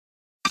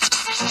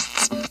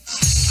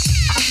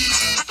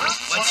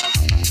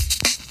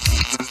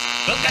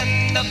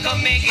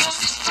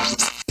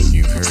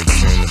You've heard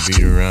Turn the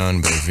Beat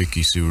Around by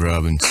Vicky Sue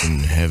Robinson,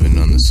 Heaven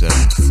on the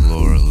 7th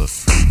Floor, La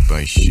Freak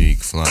by Chic,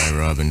 Fly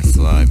Robin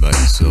Fly by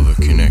The Silver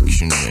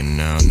Connection, and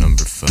now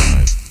number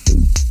 5.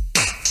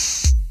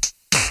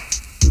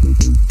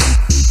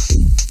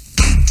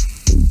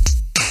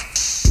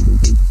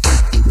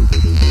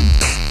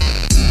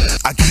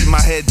 I keep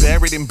my head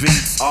buried in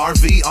beats,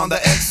 RV on the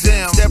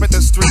XM. Stare at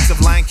the streets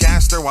of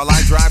Lancaster while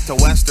I drive to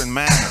Western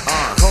Manor.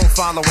 Cold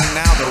following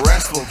now, the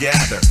rest will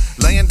gather.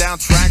 Laying down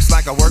tracks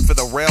like I work for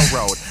the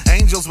railroad.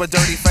 Angels with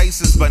dirty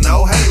faces but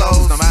no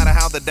halos. No matter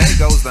how the day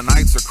goes, the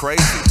nights are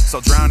crazy.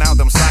 So drown out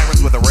them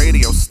sirens with a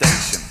radio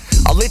station.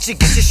 I'll let you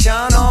get your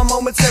shine on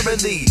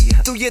momentarily.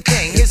 Do your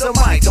thing, here's a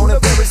mic, don't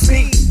embarrass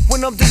me.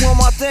 When I'm doing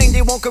my thing,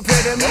 they won't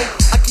compare to me.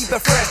 I keep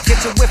it fresh,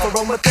 get your whiff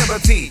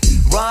aromatherapy.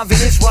 Rhyme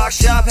Village, rock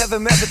shop,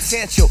 heaven met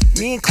potential.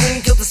 Me and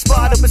Clean killed the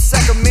spot up in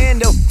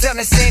Sacramento. Down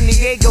in San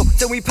Diego,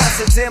 then we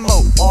pass a demo.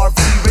 RV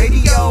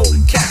radio,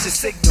 catch a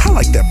signal.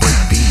 I like that break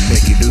beat,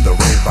 make you do the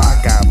robot.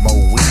 Got more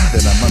weed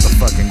than a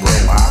motherfucking grow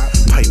high.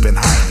 Piping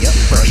high, yep,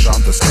 fresh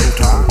off the stove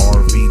top.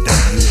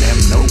 RVWM,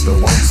 no,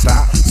 but won't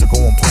stop. So go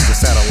and point the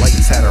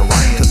satellites at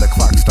Orion till the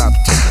clock stops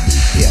ticking.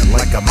 Yeah,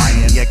 like a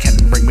Mayan, yeah, can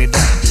bring me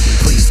down.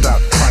 Please stop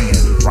crying.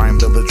 Rhyme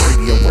Village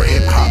Radio where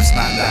hip hop's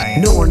not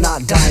dying. No, we're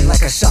not dying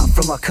like a shot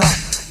from a cup.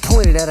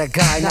 Pointed at a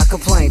guy, not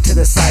complaining to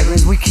the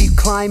sirens. We keep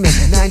climbing,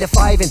 9 to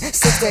 5 and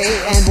 6 to 8,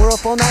 and we're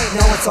up all night.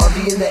 Now it's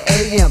RV in the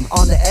AM,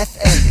 on the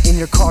FM, in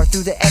your car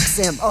through the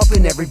XM, up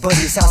in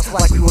everybody's house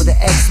like we were the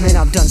X-Men.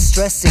 I'm done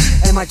stressing,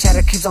 and my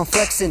chatter keeps on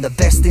flexing. The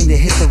best thing to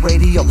hit the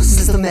radio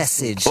is the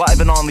message.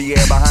 Live and on the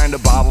air behind a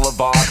bottle of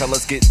vodka.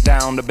 Let's get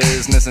down to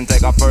business and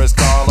take our first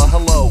caller.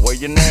 Hello, where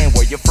your name,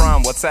 where you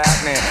from, what's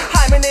happening?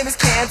 Hi, my name is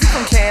Kansas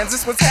from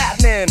Kansas, what's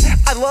happening?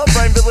 I love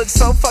Rhyme Village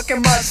so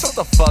fucking much. Shut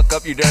the fuck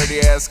up, you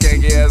dirty ass,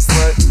 skanky ass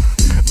slut.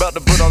 About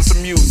to put on some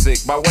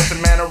music by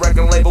Western Manor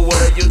record label, what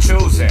are you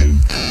choosing?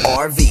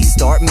 RV,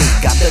 start me,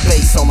 got the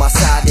bass on my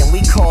side, and we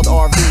called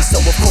RV, so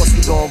of course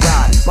we gon'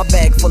 ride. My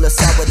bag full of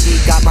sour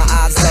D, got my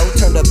eyes low,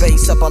 turn the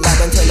bass up a lot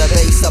and turn the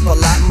bass up a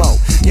lot more.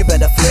 You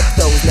better flip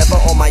those, never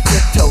on my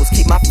tiptoes,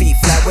 keep my feet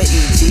flat with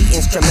EG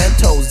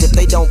instrumentals. If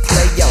they don't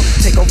play, yo,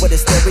 take over the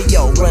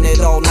stereo, run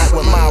it all night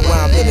with my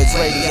Rhyme Village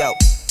radio.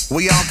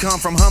 We all come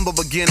from humble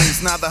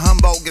beginnings. Now the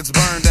Humboldt gets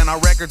burned and our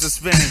records are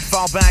spinning.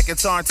 Fall back,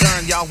 it's our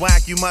turn. Y'all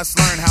whack, you must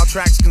learn how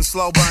tracks can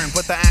slow burn.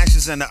 Put the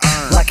ashes in the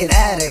urn. Like an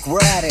addict,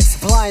 we're addicts,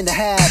 blind to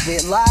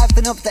habit.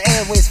 Liven up the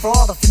airways for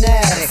all the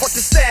fanatics. Fuck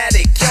the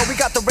static, yo, we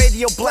got the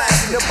radio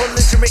blasting. The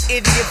belligerent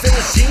idiot,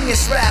 Village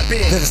genius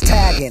rapping. They're just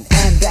tagging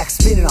and back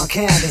spinning on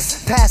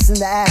canvas.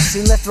 Passing the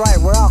action, left, right,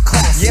 we're all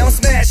classic. Yeah, I'm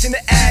smashing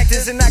the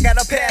actors and I got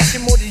a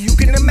passion more than you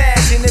can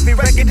imagine. Every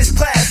record is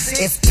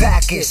classic. It's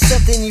packaged,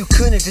 something you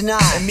couldn't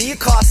deny. And me and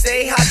Car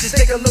stay hot, just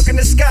take a look in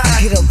the sky.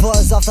 Get a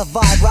buzz off the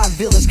vibe, Rhyme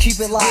Village, keep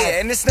it live.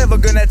 Yeah, and it's never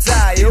gonna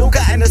die, you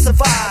gotta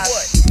survive.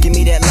 Give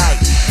me that light,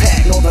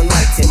 pack northern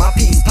lights in my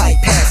peace pipe,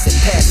 passing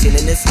passion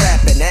in this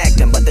rapping,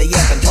 acting, but they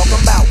yapping, talking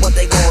about what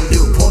they gon'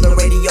 do. Pull the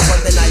radio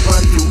and then I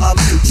run through, up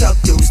through Chuck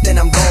Deuce,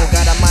 then I'm gone.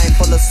 Got a mind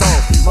full of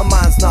songs, my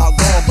mind's not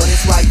gone, but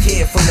it's right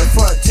here from the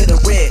front to the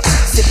rear.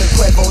 Sipping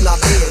Quavo on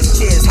our beers,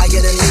 cheers, higher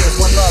than leers,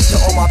 one love to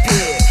all my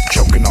peers.